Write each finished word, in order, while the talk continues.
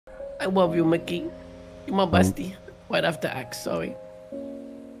I love you, Mickey. You're my bestie. Right after X, sorry.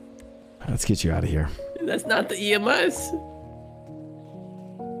 Let's get you out of here. That's not the EMS.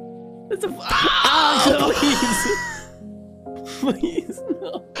 That's a. Ah, please. Please,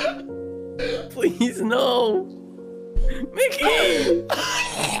 no. Please, no. Mickey!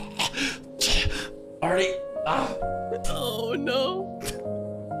 Marty! Oh, no.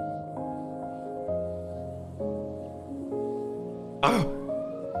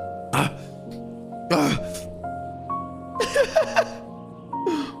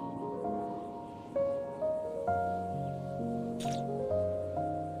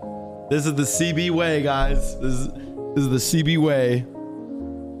 This is the CB way, guys. This is the CB way.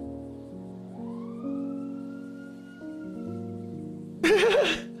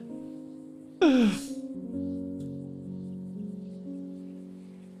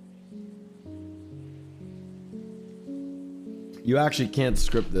 You actually can't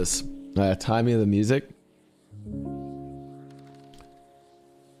script this. Timing of the music.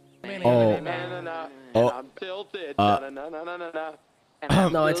 Oh.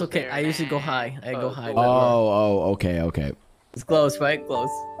 No, it's okay. I usually go high. I go high. Oh, okay. It's close, right? Close.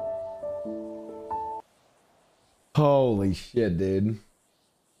 Holy shit, dude.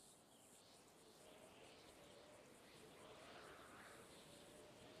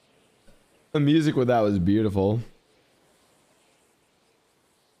 The music with that was beautiful.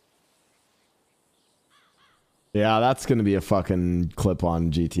 Yeah, that's gonna be a fucking clip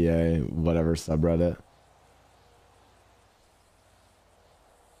on GTA, whatever subreddit.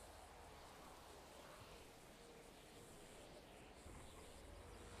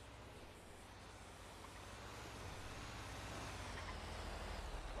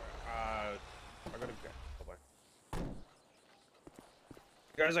 I gotta go. Bye-bye.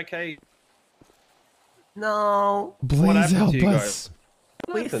 You guys okay? No. Please help us.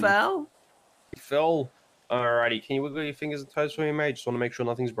 We fell. You fell? Alrighty, can you wiggle your fingers and toes for me, mate? Just want to make sure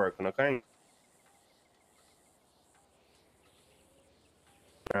nothing's broken, okay?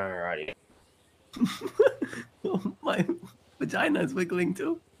 Alrighty. My vagina is wiggling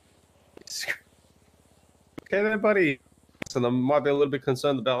too. Okay there, buddy. So I might be a little bit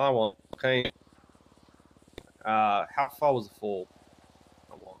concerned about that one, okay? How far was the fall?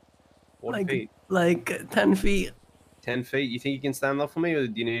 40 feet? Like 10 feet. 10 feet? You think you can stand up for me, or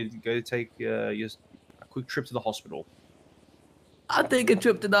do you need to go take a quick trip to the hospital? I'll take a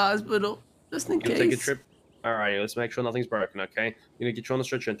trip to the hospital, just in case. You'll take a trip? Alright, let's make sure nothing's broken, okay? I'm gonna get you on the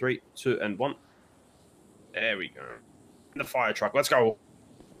stretcher in 3, 2, and 1. There we go. In the fire truck, let's go!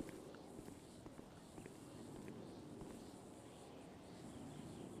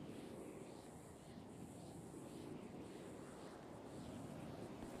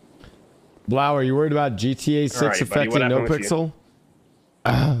 Blau, are you worried about GTA 6 Alrighty, affecting buddy, what happened with NoPixel?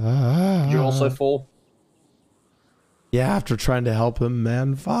 Did you also fall? Yeah, after trying to help him,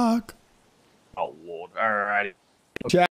 man. Fuck. Oh, Lord. Alrighty.